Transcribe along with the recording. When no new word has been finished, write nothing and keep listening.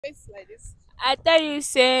Face like this. I tell you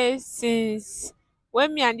say since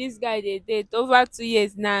when me and this guy dey date over 2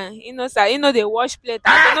 years now, you know dey wash plate.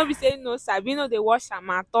 I no be say no sabi, dey wash am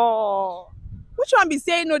at all. Which one be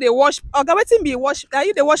saying no they wash? Okay, wetin be wash? Are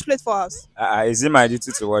you the wash plate for us? Is it my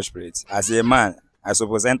duty to wash plates? As a man, I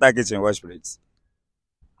suppose enter kitchen wash plates.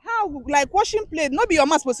 How like washing plate? No be your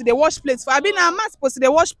man supposed to dey wash plates for. I been a man supposed to dey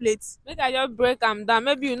wash plates. Make I just break am down.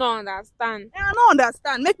 Maybe you no understand. I don't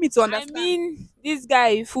understand. Make me to I understand. mean this guy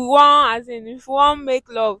if we wan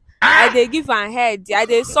make love, I dey give am head, I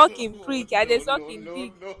dey suck him prick, I dey suck him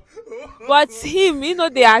dick. But him, dey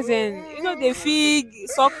dey fit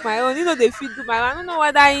suck my own, dey fit do my own. I no know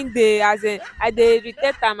whether him dey I dey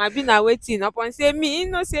irritate am abi na wetin. Upon say me,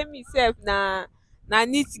 him know say me sef na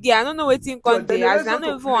neat girl. I no know wetin come dey I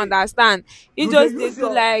no even understand. He just dey do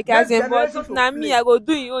like but if na me I go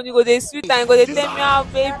do him own. He go dey sweet am, he go dey tell me how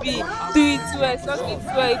baby do it well, suck it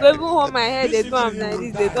well. He go even hold my head dey do am like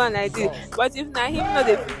this, dey do am like this. But if na him no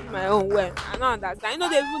dey fit do my own well, I no understand. He no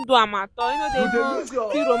dey even do am at all. He no dey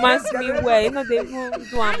even fit romance me well. He no dey even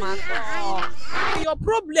do am at all. Your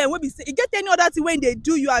problem wey be say e get any other thing wey dey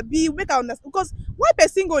do you abi make I understand because why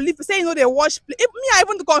person go leave say you no dey wash plate? Me I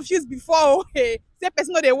even confused before okay say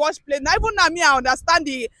person no dey wash plate. Na even now me I understand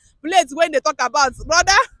the plate wey dey talk about.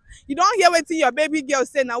 Brother, you don hear wetin your baby girl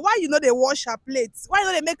say na why you no dey wash her plate? Why you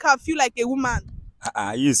no dey make her feel like a woman?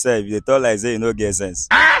 You sef, you dey talk like say you no get sense.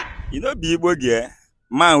 You no be Igbo girl.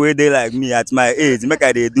 Man wey dey like me at my age, make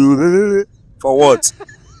I dey do for what?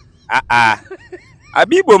 I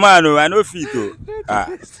be Igbo man o, I no fit o.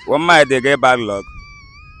 One man dey get bad luck.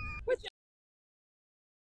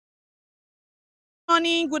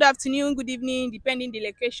 Morning, good afternoon, good evening, depending the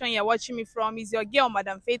location you're watching me from. Is your girl,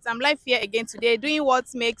 Madam Faith. I'm live here again today, doing what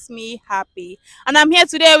makes me happy. And I'm here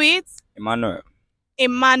today with Emmanuel.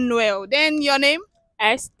 Emmanuel. Then your name?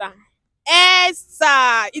 Esther.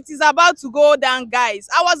 Esther. It is about to go down, guys.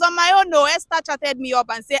 I was on my own. No, Esther chatted me up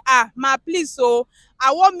and said, ma, please, so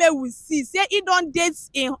I want me we see. Say he don't date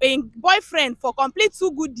in boyfriend for complete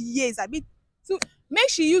 2 good years. I be two. Make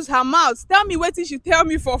she use her mouth tell me wetin she tell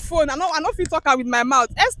me for phone. I no fit talk am with my mouth.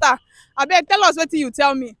 Esther, abeg tell us wetin you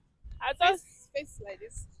tell me. I just Face like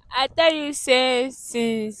this. I tell you say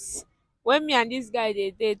since when me and this guy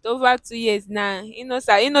dey date over 2 years now,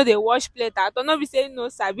 dey wash plate at all. No be say no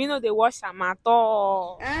sabi, dey wash am at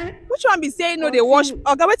all. Which one be say no dey wash?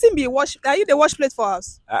 Oga, wetin be wash? Are you dey wash plate for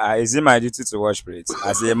us? Is it my duty to wash plates?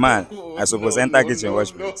 As a man, I suppose enter kitchen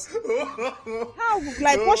wash plates. How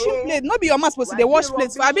like washing plate? No be your man supposed to dey wash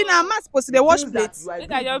plates for. I been a man supposed to dey wash plates.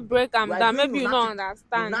 Make I just break am down. Maybe you no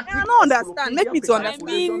understand. I no understand. Make me to I understand.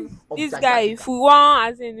 mean this guy if we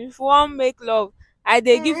wan make love, I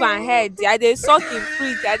dey give am head, I dey suck him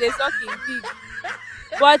prick, I dey suck him dick.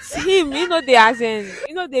 But him, he no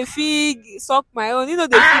dey fit suck my own, he no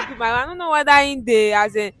dey fit do my own. I no know whether him dey I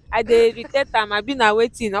dey irritate am abi na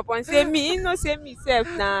wetin. Upon say me, he know say me sef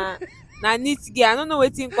na neat girl. I no know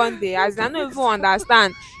wetin come dey I no even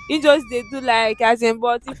understand. He just dey do like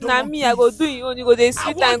but if na me I go do him own. He go dey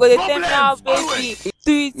sweet am, he go dey tell me how baby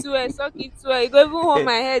do it well, suck it well. He go even hold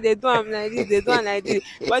my head dey do am like this, dey do am like this.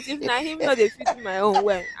 But if na him no dey fit do my own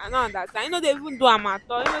well, I no understand. He no dey even do am at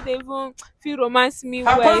all. He no dey even fit romance me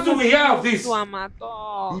well. He no dey even do am at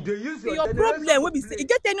all. Your problem wey be say e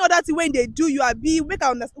get any other thing wey dey do you abi make I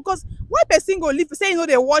understand because why person go leave say you no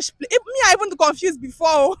dey wash plate? Me I even confused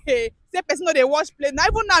before okay say person no dey wash plate. Na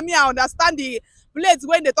even now me I understand the plate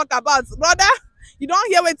wey dey talk about. Brother, you don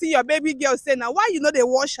hear wetin your baby girl say na why you no dey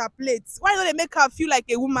wash her plate? Why you no dey make her feel like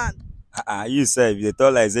a woman? You sef, you dey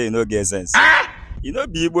talk like say you no get sense. You no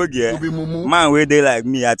be Igbo girl. Man wey dey like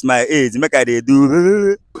me at my age, make I dey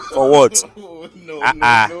do for what?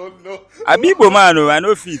 I be Igbo man o, I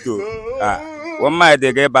no fit o. One man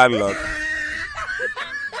dey get bad luck.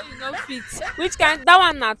 You no fit. Which kind that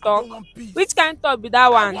one na talk? Which kind talk be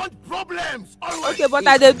that one? Okay, but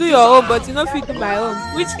I dey do your own, but you no fit do my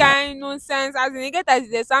own. Which kind nonsense? You get as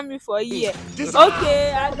you dey sound me for here.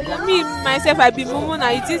 Okay, me myself I be mumu na.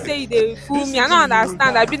 You think say you dey fool me? I no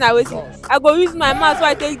understand. I be na wetin. I go use my mouth so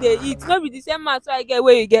I take dey eat. No be the same mouth so I get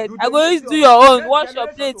wey you get. I go use do your own. Wash your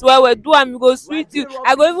plate well well. Do am, e go sweet you.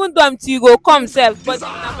 I go even do am till you go come sef. But if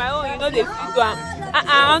na my own, you no dey fit do am.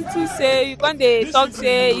 Unto say you come dey talk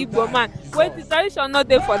say Igbo man. Wait, the tradition no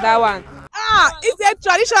dey for that one. It's a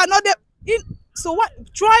tradition no dey. So what?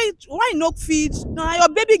 Why no fit? Na your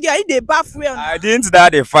baby girl he dey baff well. I didn't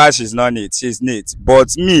that the fact she's not neat, she's neat.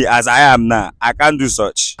 But me as I am now, I can't do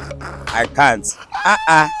such. I can't.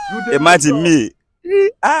 Imagine me.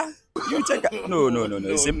 You check it. No.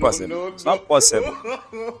 It's impossible. It's not possible.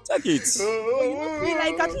 Check it. But you know, feel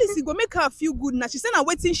like at least it go make her feel good now. She said now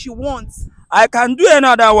waiting she wants. I can do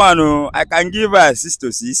another one. Oh. I can give her 6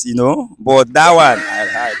 to 6, you know. But that one,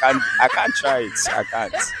 I can't try it. I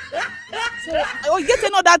can't. So or get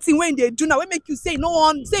another thing when they do now, we make you say no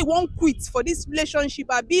one say one quit for this relationship.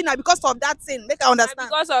 I be now because of that thing. Make I understand.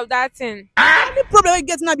 Because of that thing. The only problem we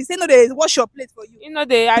get now be say no they wash your plate for you. You know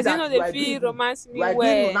they as you know they feel romance me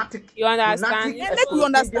well. You understand? Yeah, make we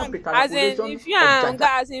understand. As in if you and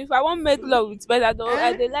guys, if I want make love with better though,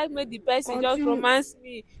 I dey like make the person just romance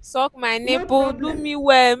me, suck my nipple, do me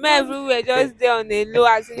well, me everywhere just dey on a low.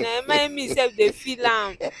 As in make me self dey feel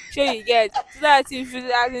am. Sure you get. So that if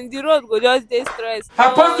you as in the road go just dey stressed.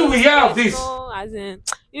 How supposed to we hear of this? No, as in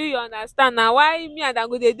you understand now why me and I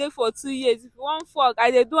go dey for 2 years. If you want fuck,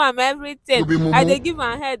 I dey do am everything. I dey give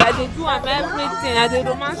am head, I dey do am everything. I dey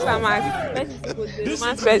romance am as person go dey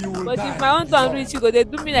romance person. But if my own turn reach, you go dey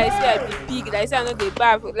do me like say I be pig, like say I no dey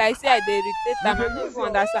baff, like say I dey irritate am. I no even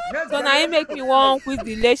understand. So na him make me wan quit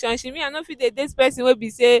the relationship. Me I no fit dey date person wey be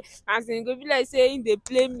say as in go be like say him dey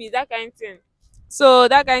play me, that kind thing. So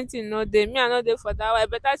that kind thing no dey. Me I no dey for that one.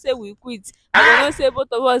 Better say we quit. I go know say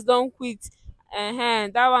both of us don quit.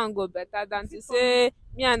 That one go better than to say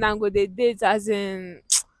me and am go dey date as in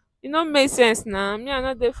e no make sense na. Me I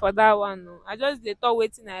no dey for that one. No. I just dey talk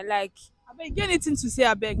wetin I like. Abeg, get anything to say,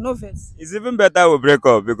 abeg, no vex. It's even better we break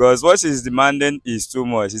up because what she's demanding is too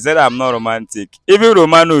much. She said I'm not romantic. Even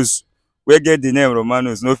Romanus, we get the name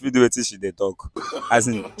Romanus, no fit do wetin she dey talk. As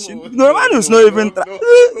in, Romanus no even try.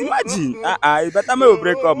 Imagine. It's better me we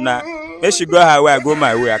break up now. Make she go her way, I go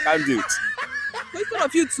my way. I can't do it. So instead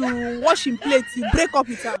of you to wash him plate, you break up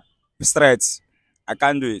with her. Straight. I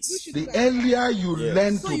can't do it. The earlier you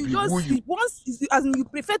learn So to you be just who you as in you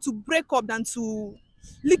prefer to break up than to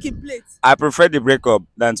lick him plate. I prefer the breakup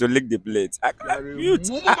than to lick the plate.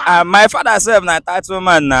 My father self na title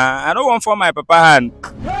man na. I don't want for my papa hand.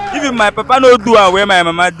 Even my papa no do am where my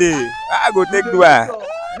mama dey, I go take do am.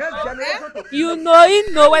 You know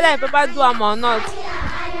him know whether him papa do am or not.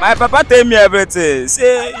 My papa tell me everything.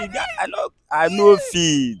 Say I know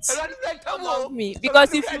fit. Love me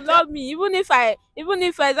because if you love me, even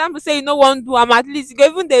if for example say you no wan do am, at least you go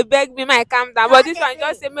even dey beg me make I calm down. But this one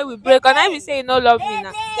just say make we break up. Now you say you no love me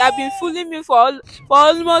now. You have been fooling me for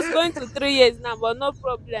almost going to 3 years now, but no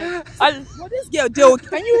problem. But this girl dey okay.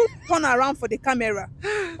 Can you turn around for the camera?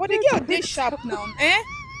 But the girl dey sharp now,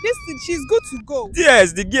 This thing, she's good to go.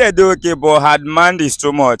 Yes, the gear dey okay, but her demand is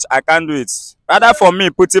too much. I can't do it. Rather for me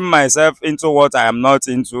putting myself into what I am not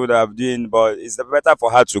into that I'm doing, but it's better for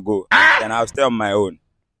her to go. Then I'll stay on my own.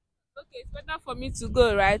 Okay, it's better for me to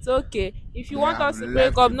go, right? Okay. If you want us to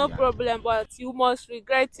break up, no problem, but you must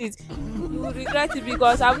regret it. You will regret it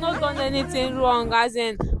because I've not done anything wrong, as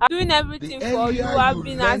in I'm doing everything for you. I've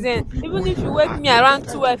been as in even if you wake me around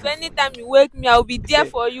 12, anytime you wake me, I'll be there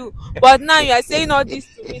for you. But now you are saying all this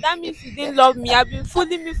to me. That means you didn't love me. I've been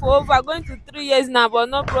fooling me for over going to 3 years now, but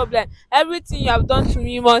no problem. Everything you have done to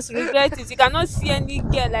me, you must regret it. You cannot see any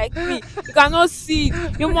girl like me. You cannot see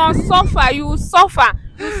it. You must suffer. You will suffer.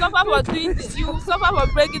 You suffer for doing this. You suffer for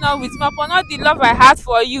breaking up with me upon all the love I had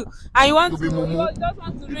for you. And you want to you just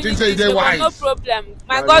want to ruin it. But no problem.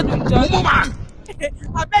 My God will judge you.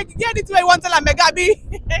 I beg you, get it where you want to tell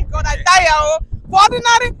Megabi. God, I tire. For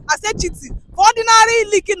ordinary, I said cheating. For ordinary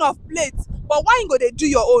licking of plates. But why you go they do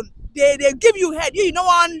your own? They give you head. You no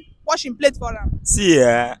one washing plates for them. See,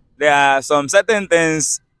 there are some certain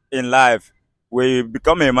things in life where you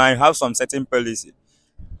become a man, you have some certain policy.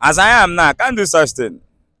 As I am now, I can't do such thing.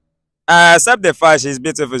 I accept the fact she's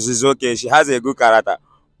beautiful, she's okay, she has a good character.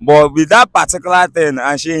 But with that particular thing,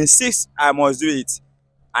 and she insists I must do it,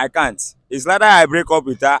 I can't. It's rather I break up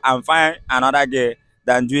with her and find another girl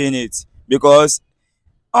than doing it. Because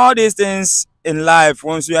all these things in life,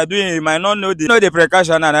 once you are doing it, you might not know the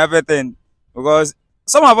precaution and everything. Because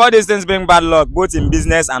some of all these things bring bad luck, both in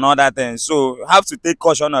business and other things. So you have to take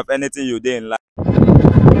caution of anything you do in life.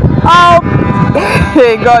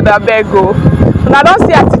 Hey God, I beg go. I don't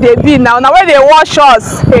see as they be now. Now when they wash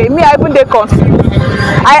us, hey, me I even they confused.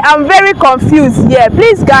 I am very confused. Yeah,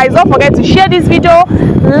 please guys, don't forget to share this video,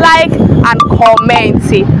 like and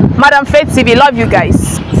comment. Madam Faith TV, love you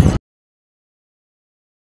guys.